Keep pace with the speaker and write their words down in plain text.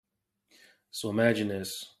So imagine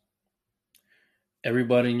this.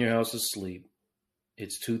 Everybody in your house is asleep.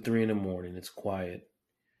 It's 2, 3 in the morning. It's quiet.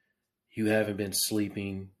 You haven't been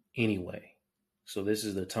sleeping anyway. So this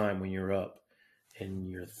is the time when you're up and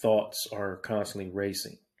your thoughts are constantly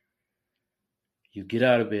racing. You get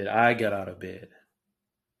out of bed. I got out of bed.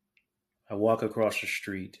 I walk across the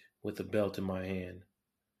street with a belt in my hand.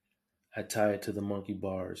 I tie it to the monkey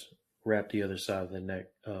bars, wrap the other side of the neck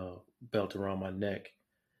belt around my neck,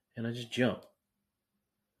 and I just jump.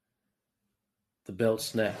 The belt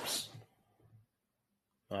snaps.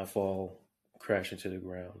 I fall crashing to the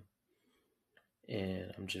ground,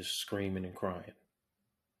 and I'm just screaming and crying.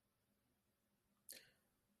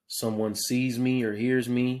 Someone sees me or hears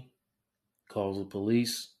me, calls the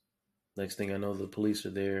police. Next thing I know, the police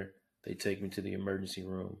are there. They take me to the emergency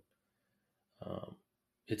room. Um,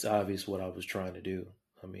 it's obvious what I was trying to do.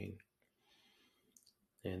 I mean,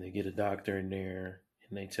 and they get a doctor in there,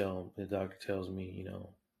 and the doctor tells me,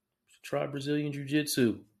 try Brazilian Jiu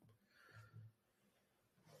Jitsu.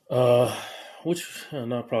 Uh, which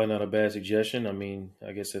not probably not a bad suggestion. I mean,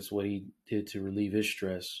 I guess that's what he did to relieve his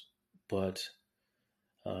stress. But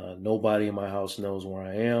nobody in my house knows where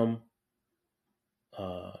I am.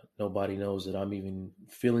 Nobody knows that I'm even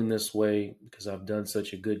feeling this way because I've done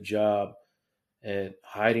such a good job at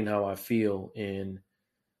hiding how I feel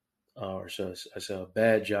or so I say a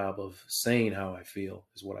bad job of saying how I feel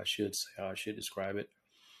is what I should say, how I should describe it.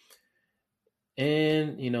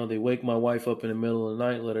 And, they wake my wife up in the middle of the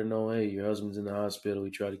night, let her know, hey, your husband's in the hospital.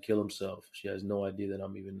 He tried to kill himself. She has no idea that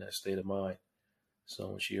I'm even in that state of mind. So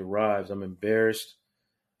when she arrives, I'm embarrassed.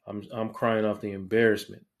 I'm crying off the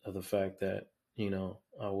embarrassment of the fact that,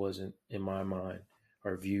 I wasn't in my mind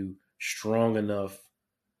or view strong enough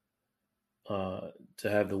to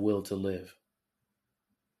have the will to live.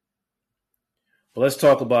 But let's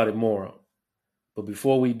talk about it more. But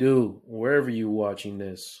before we do, wherever you're watching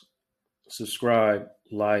this, subscribe,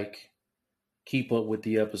 like, keep up with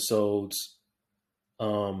the episodes,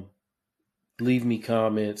 um, leave me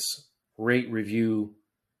comments, rate, review.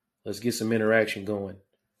 Let's get some interaction going.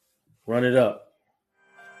 Run it up.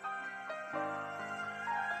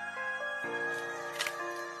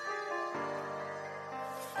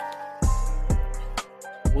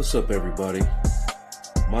 What's up, everybody?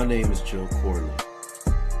 My name is Joe Corley.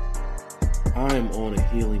 I am on a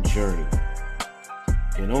healing journey.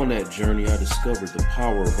 And on that journey, I discovered the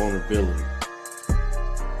power of vulnerability.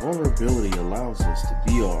 Vulnerability allows us to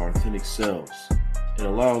be our authentic selves. It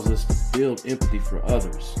allows us to build empathy for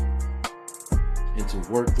others and to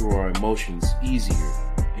work through our emotions easier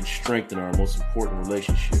and strengthen our most important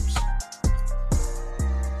relationships.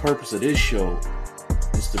 The purpose of this show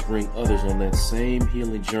is to bring others on that same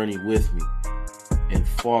healing journey with me and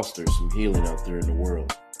foster some healing out there in the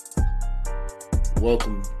world.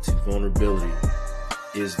 Welcome to Vulnerability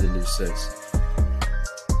is the New Sexy.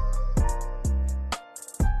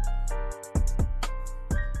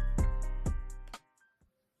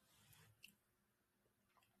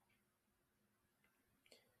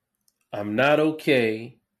 I'm not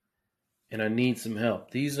okay and I need some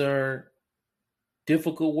help. These are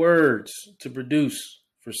difficult words to produce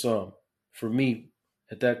for some. For me,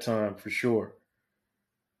 at that time, for sure.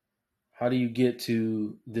 How do you get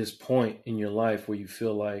to this point in your life where you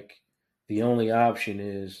feel like the only option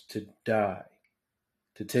is to die,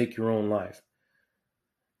 to take your own life?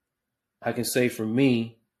 I can say for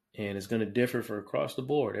me, and it's going to differ for across the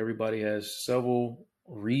board. Everybody has several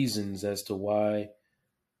reasons as to why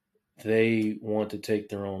they want to take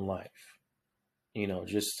their own life.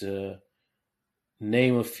 Just to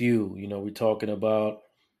name a few, we're talking about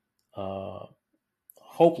uh,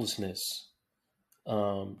 hopelessness,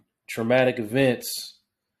 traumatic events,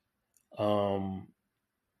 um,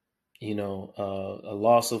 a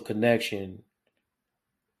loss of connection,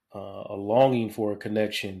 a longing for a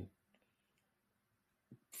connection.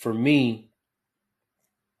 For me,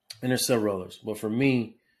 and there's several others, but for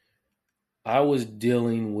me, I was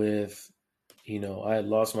dealing with, I had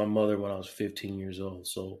lost my mother when I was 15 years old.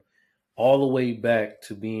 So all the way back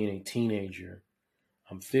to being a teenager,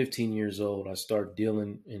 I'm 15 years old. I start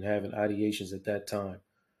dealing and having ideations at that time.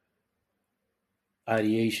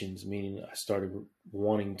 Ideations, meaning I started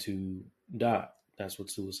wanting to die. That's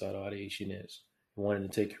what suicidal ideation is. Wanting to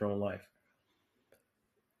take your own life.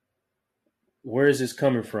 Where is this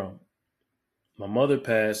coming from? My mother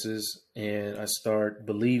passes and I start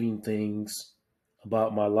believing things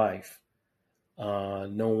about my life.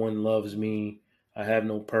 No one loves me. I have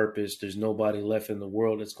no purpose. There's nobody left in the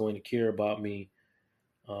world that's going to care about me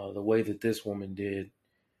the way that this woman did.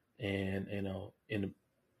 And, and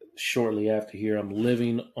shortly after here, I'm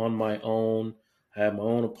living on my own. I have my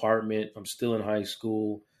own apartment. I'm still in high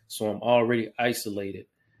school, so I'm already isolated.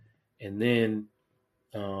 And then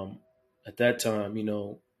um, at that time,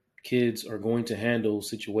 kids are going to handle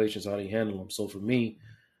situations how they handle them. So for me,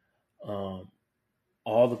 um,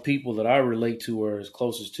 all the people that I relate to or is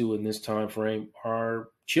closest to in this time frame are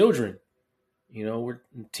children. We're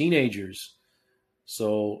teenagers.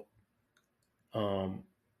 So um,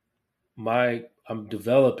 I'm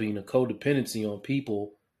developing a codependency on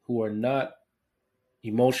people who are not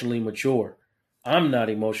emotionally mature. I'm not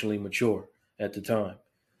emotionally mature at the time.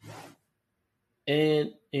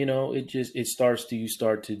 And it starts to you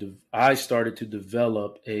start to I started to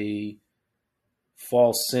develop a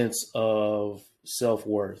false sense of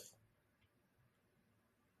self-worth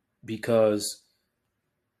because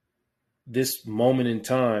this moment in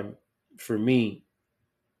time for me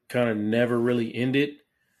kind of never really ended,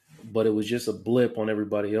 but it was just a blip on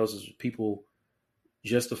everybody else's. People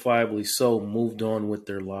justifiably so moved on with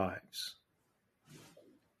their lives.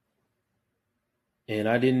 And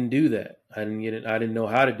I didn't do that. I didn't get it. I didn't know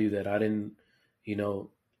how to do that. I didn't, you know.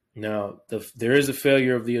 Now there is a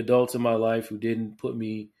failure of the adults in my life who didn't put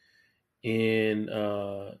me in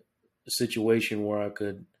a situation where I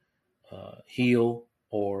could heal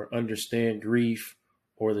or understand grief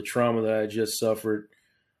or the trauma that I just suffered.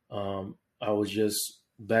 I was just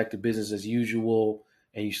back to business as usual,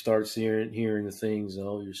 and you start hearing the things.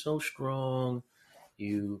 Oh, you're so strong.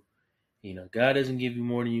 You God doesn't give you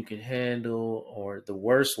more than you can handle. Or the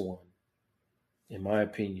worst one, in my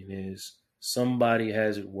opinion, is somebody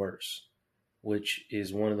has it worse, which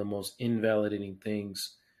is one of the most invalidating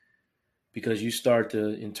things because you start to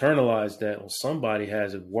internalize that, well, somebody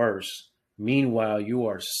has it worse. Meanwhile, you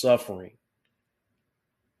are suffering.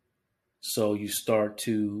 So you start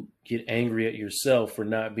to get angry at yourself for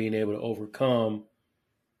not being able to overcome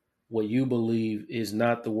what you believe is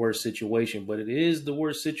not the worst situation, but it is the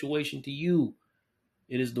worst situation to you.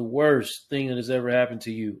 It is the worst thing that has ever happened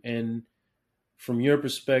to you. And from your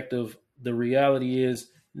perspective, the reality is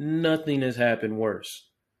nothing has happened worse.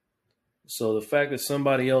 So the fact that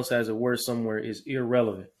somebody else has it worse somewhere is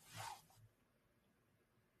irrelevant.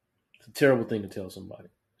 It's a terrible thing to tell somebody.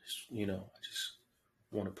 I just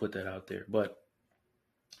want to put that out there. But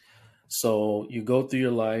so you go through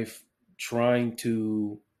your life trying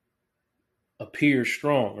to appear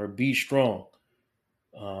strong or be strong.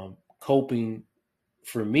 Coping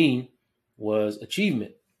for me was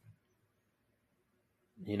achievement.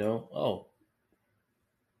 Oh,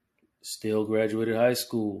 still graduated high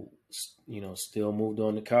school, still moved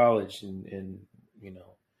on to college and you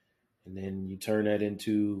know, and then you turn that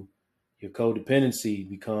into your codependency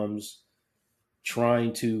becomes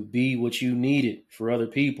trying to be what you needed for other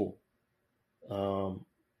people. Um,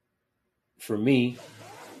 for me,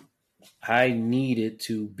 I needed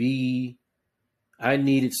to be, I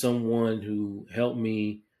needed someone who helped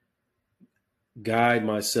me guide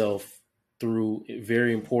myself through a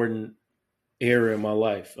very important era in my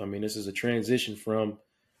life. I mean, this is a transition from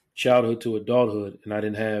childhood to adulthood, and I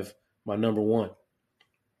didn't have my number one.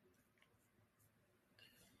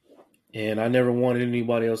 And I never wanted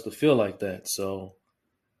anybody else to feel like that. So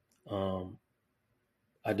um,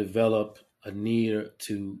 I developed a need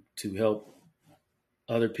to help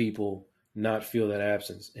other people not feel that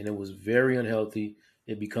absence, and it was very unhealthy.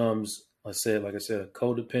 It becomes, like I said, a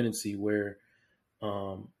codependency where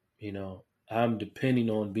um, you know I'm depending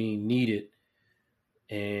on being needed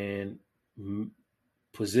and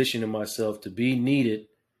positioning myself to be needed.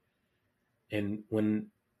 And when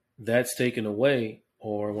that's taken away,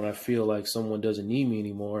 or when I feel like someone doesn't need me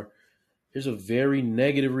anymore, there's a very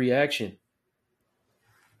negative reaction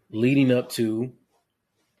leading up to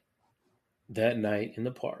that night in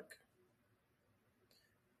the park.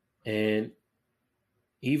 And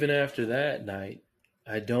even after that night,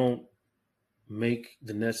 I don't make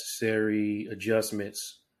the necessary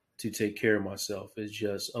adjustments to take care of myself. It's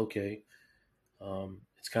just, okay,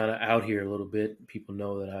 it's kind of out here a little bit. People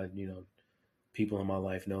know that people in my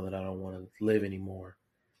life know that I don't want to live anymore,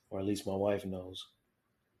 or at least my wife knows.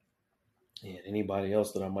 And anybody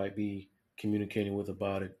else that I might be communicating with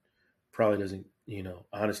about it probably doesn't,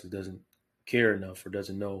 honestly doesn't care enough or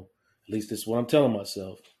doesn't know. At least this is what I'm telling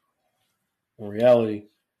myself. In reality,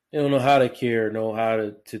 they don't know how to care, know how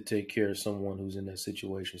to take care of someone who's in that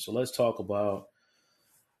situation. So let's talk about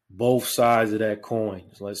both sides of that coin.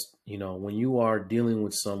 So when you are dealing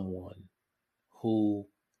with someone who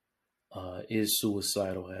is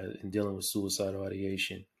suicidal and dealing with suicidal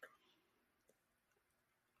ideation,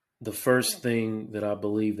 the first thing that I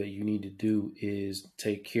believe that you need to do is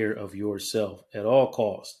take care of yourself at all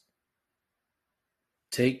costs.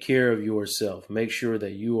 Take care of yourself. Make sure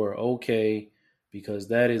that you are okay because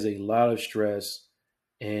that is a lot of stress,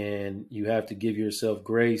 and you have to give yourself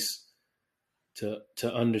grace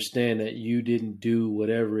to understand that you didn't do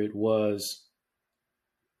whatever it was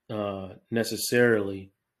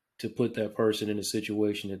necessarily to put that person in a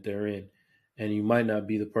situation that they're in, and you might not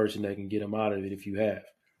be the person that can get them out of it if you have.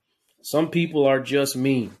 Some people are just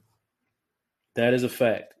mean. That is a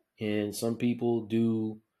fact, and some people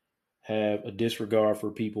do have a disregard for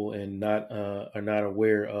people and not are not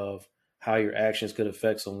aware of how your actions could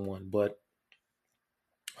affect someone. But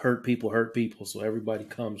hurt people. So everybody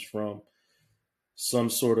comes from some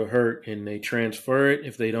sort of hurt, and they transfer it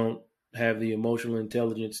if they don't have the emotional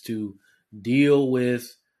intelligence to deal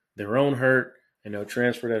with their own hurt, and they'll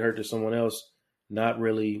transfer that hurt to someone else, not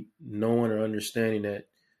really knowing or understanding that,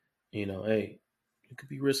 hey, you could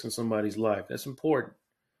be risking somebody's life. That's important.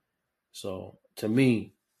 So to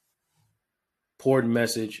me, important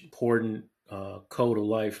message, important code of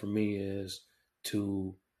life for me is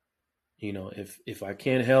to, if I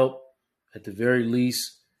can't help, at the very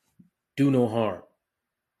least, do no harm.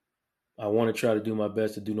 I want to try to do my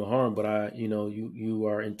best to do no harm, but you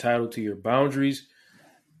are entitled to your boundaries,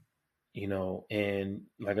 and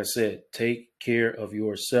like I said, take care of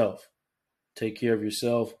yourself. Take care of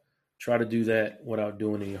yourself. Try to do that without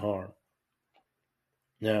doing any harm.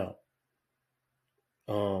 Now,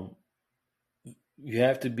 um, you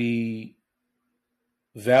have to be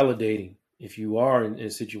validating if you are in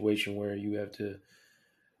a situation where you have to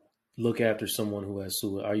look after someone who has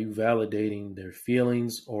suicide. Are you validating their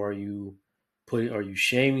feelings, or are you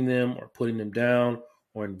shaming them or putting them down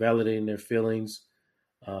or invalidating their feelings?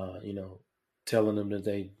 You know, telling them that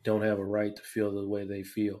they don't have a right to feel the way they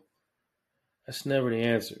feel. That's never the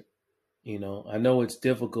answer. I know it's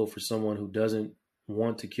difficult for someone who doesn't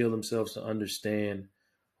want to kill themselves to understand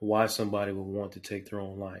why somebody would want to take their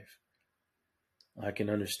own life. I can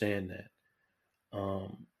understand that.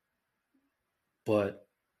 But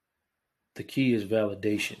the key is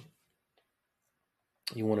validation.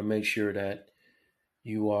 You want to make sure that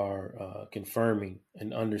you are confirming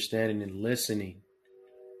and understanding and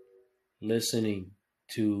listening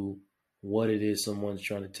to what it is someone's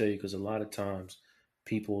trying to tell you. Because a lot of times,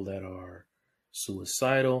 people that are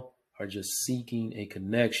suicidal are just seeking a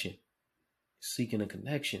connection.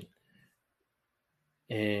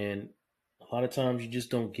 And a lot of times you just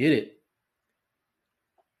don't get it.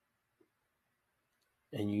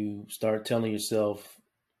 And you start telling yourself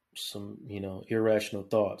some, irrational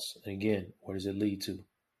thoughts. And again, what does it lead to?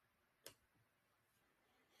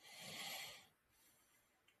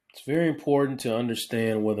 It's very important to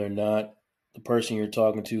understand whether or not the person you're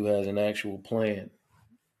talking to has an actual plan.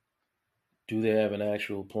 Do they have an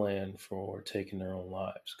actual plan for taking their own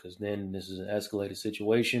lives? Because then this is an escalated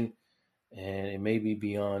situation, and it may be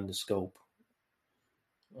beyond the scope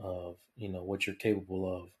of what you're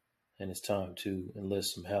capable of, and it's time to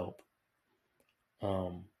enlist some help.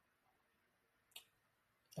 Um,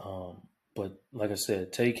 but like I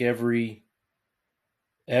said,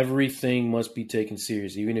 everything must be taken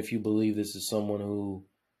serious, even if you believe this is someone who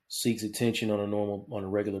seeks attention on a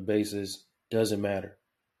regular basis. Doesn't matter.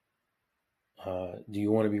 Do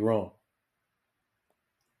you want to be wrong?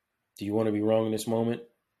 Do you want to be wrong in this moment?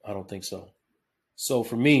 I don't think so. So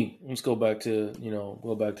for me, let's go back to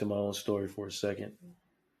my own story for a second.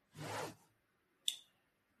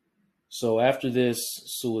 So after this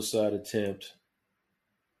suicide attempt,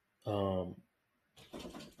 um,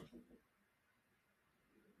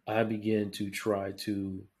 I began to try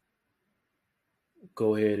to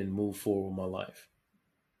go ahead and move forward with my life.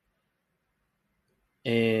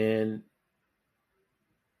 And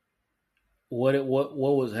what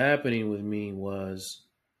was happening with me was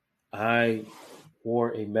I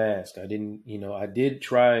wore a mask. I didn't, I did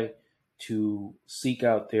try to seek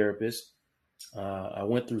out therapists. I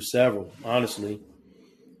went through several, honestly,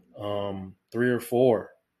 three or four,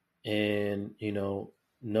 and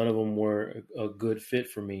none of them were a good fit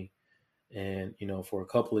for me. And for a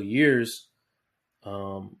couple of years,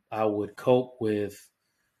 I would cope with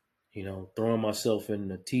throwing myself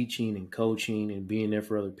into teaching and coaching and being there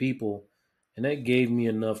for other people, and that gave me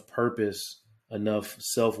enough purpose, enough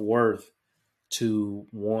self worth to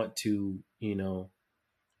want to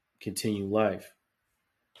continue life.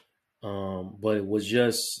 But it was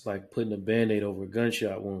just like putting a band-aid over a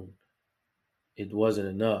gunshot wound. It wasn't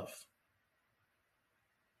enough.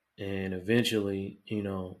 And eventually,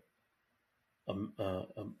 um, uh,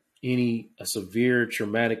 um, a severe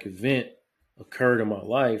traumatic event occurred in my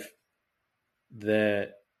life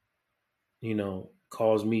that,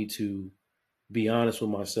 caused me to be honest with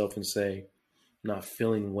myself and say, I'm not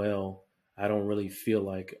feeling well. I don't really feel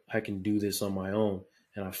like I can do this on my own.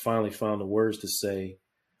 And I finally found the words to say,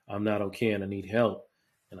 I'm not okay and I need help.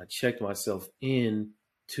 And I checked myself in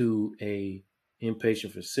to a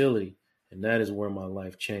inpatient facility, and that is where my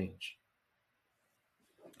life changed.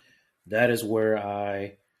 That is where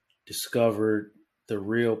I discovered the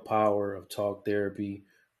real power of talk therapy,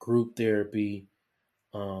 group therapy.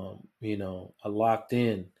 I locked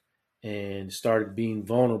in and started being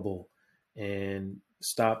vulnerable and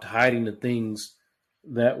stopped hiding the things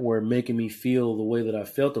that were making me feel the way that I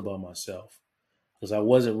felt about myself, because I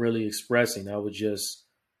wasn't really expressing. I was just,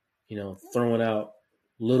 throwing out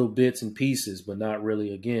little bits and pieces, but not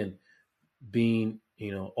really, again, being,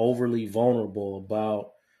 overly vulnerable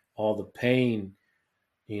about all the pain.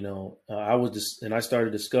 I was just, and I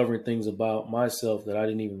started discovering things about myself that I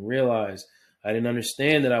didn't even realize. I didn't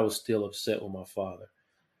understand that I was still upset with my father.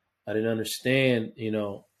 I didn't understand,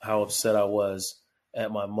 how upset I was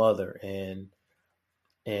at my mother, and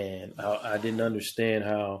I didn't understand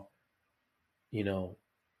how, you know,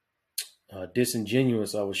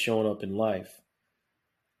 disingenuous I was showing up in life,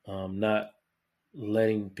 not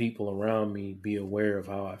letting people around me be aware of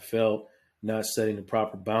how I felt, not setting the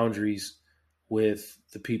proper boundaries with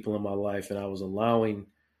the people in my life, and I was allowing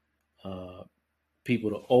uh,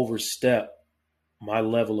 people to overstep my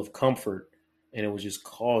level of comfort, and it was just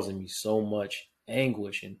causing me so much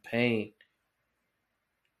anguish and pain.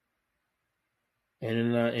 And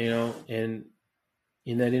in, and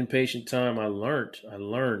in that inpatient time, I learned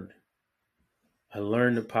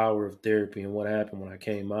the power of therapy and what happened when I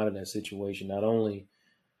came out of that situation. Not only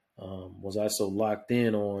was I so locked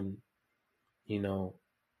in on, you know,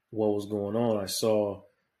 what was going on, I saw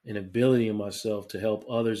an ability in myself to help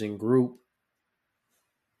others in group,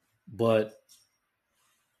 but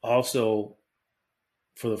also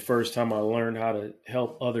for the first time, I learned how to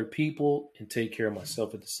help other people and take care of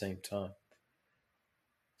myself at the same time.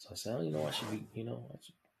 So I said, I should be, I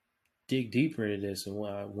should dig deeper into this. And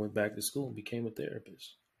when I went back to school and became a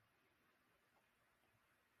therapist,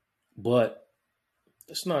 but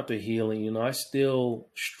it's not the healing. I still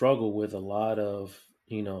struggle with a lot of,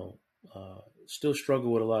 still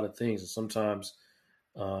struggle with a lot of things. And sometimes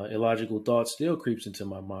illogical thought still creeps into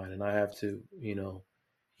my mind, and I have to,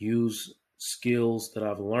 use skills that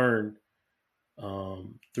I've learned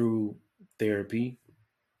through therapy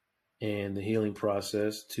and the healing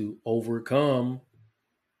process to overcome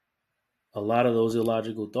a lot of those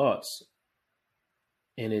illogical thoughts.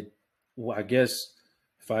 And well, I guess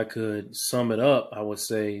if I could sum it up, I would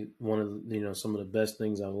say one of some of the best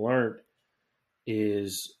things I've learned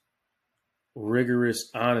is rigorous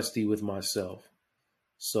honesty with myself.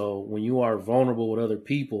 So when you are vulnerable with other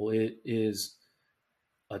people, it is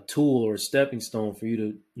a tool or a stepping stone for you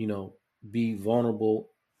to, be vulnerable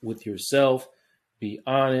with yourself, be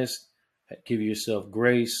honest, give yourself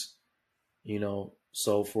grace,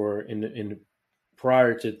 So for in the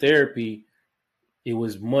prior to therapy, it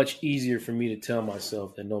was much easier for me to tell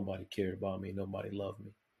myself that nobody cared about me, nobody loved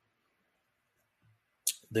me.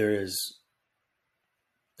 There is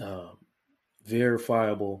um,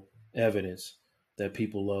 verifiable evidence that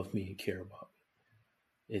people love me and care about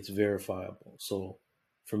me. It's verifiable. So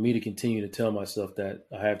for me to continue to tell myself that,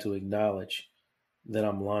 I have to acknowledge that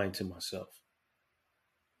I'm lying to myself.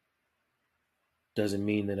 Doesn't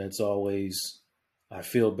mean that it's always I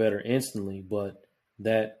feel better instantly, but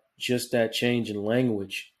that change in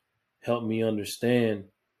language helped me understand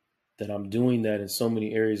that I'm doing that in so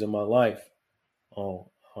many areas of my life.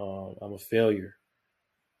 Oh, I'm a failure.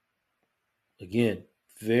 Again,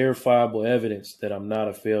 verifiable evidence that I'm not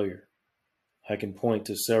a failure. I can point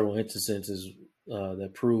to several instances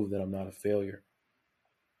that prove that I'm not a failure.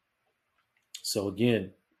 So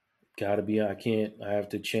again, I have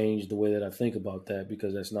to change the way that I think about that,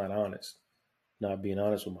 because that's not honest, not being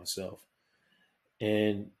honest with myself.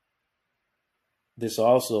 And this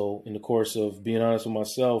also, in the course of being honest with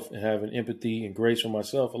myself and having empathy and grace for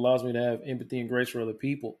myself, allows me to have empathy and grace for other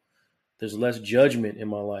people. There's less judgment in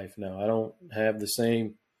my life now. I don't have the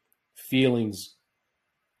same feelings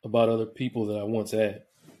about other people that I once had,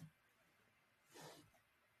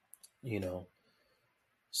 you know.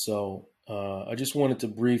 So I just wanted to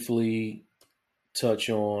briefly touch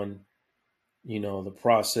on, the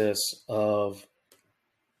process of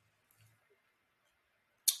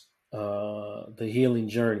the healing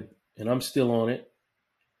journey. And I'm still on it.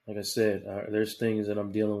 Like I said, there's things that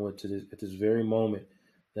I'm dealing with at this very moment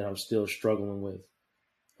that I'm still struggling with.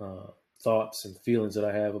 Uh, Thoughts and feelings that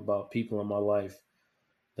I have about people in my life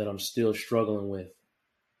that I'm still struggling with,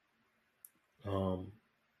 um,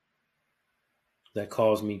 that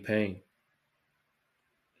cause me pain.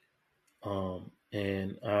 And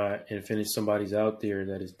if somebody's out there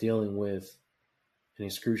that is dealing with in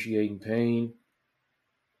excruciating pain,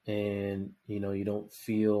 and you don't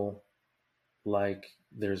feel like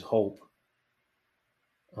there's hope.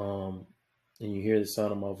 And you hear the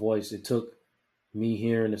sound of my voice. It took me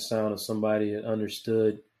hearing the sound of somebody that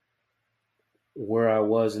understood where I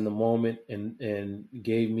was in the moment, and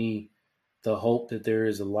gave me the hope that there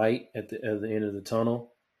is a light at the end of the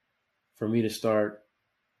tunnel, for me to start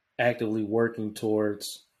actively working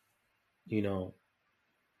towards,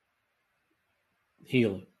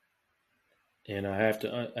 healing. And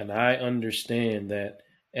I understand that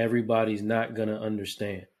everybody's not going to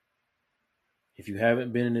understand. If you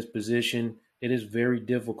haven't been in this position, it is very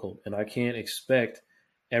difficult, and I can't expect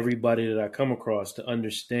everybody that I come across to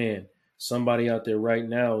understand. Somebody out there right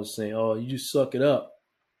now is saying, "Oh, you just suck it up.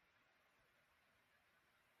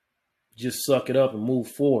 Just suck it up and move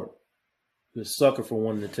forward. You're a sucker for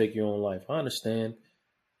wanting to take your own life." I understand.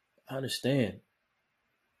 I understand.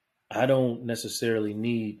 I don't necessarily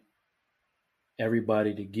need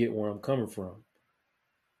everybody to get where I'm coming from.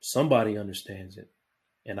 Somebody understands it.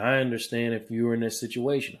 And I understand if you're in that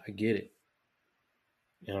situation. I get it.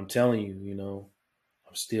 And I'm telling you,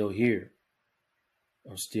 I'm still here.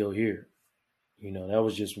 I'm still here. That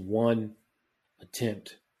was just one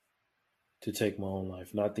attempt to take my own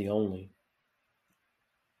life. Not the only.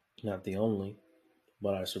 Not the only.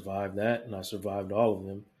 But I survived that, and I survived all of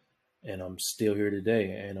them. And I'm still here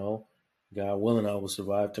today. God willing, I will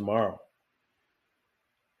survive tomorrow.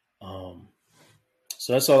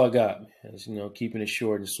 So that's all I got, man. Keeping it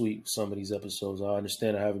short and sweet with some of these episodes. I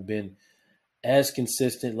understand I haven't been as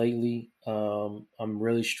consistent lately. I'm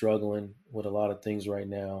really struggling with a lot of things right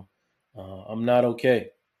now. I'm not okay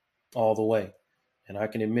all the way. And I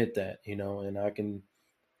can admit that, and I can,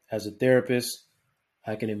 as a therapist,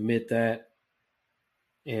 I can admit that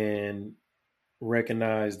and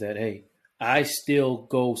recognize that, hey, I still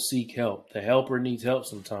go seek help. The helper needs help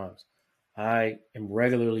sometimes. I am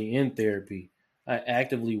regularly in therapy. I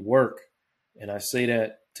actively work. And I say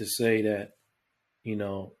that to say that,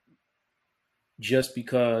 just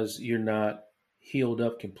because you're not healed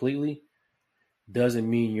up completely doesn't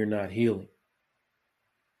mean you're not healing.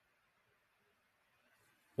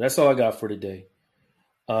 That's all I got for today.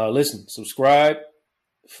 Listen, subscribe,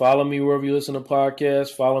 follow me wherever you listen to podcasts,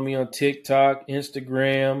 follow me on TikTok,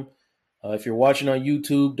 Instagram. If you're watching on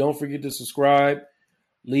YouTube, don't forget to subscribe.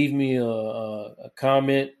 Leave me a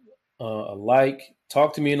comment, a like.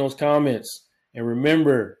 Talk to me in those comments. And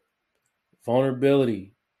remember,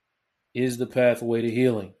 vulnerability is the pathway to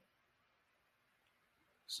healing.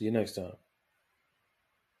 See you next time.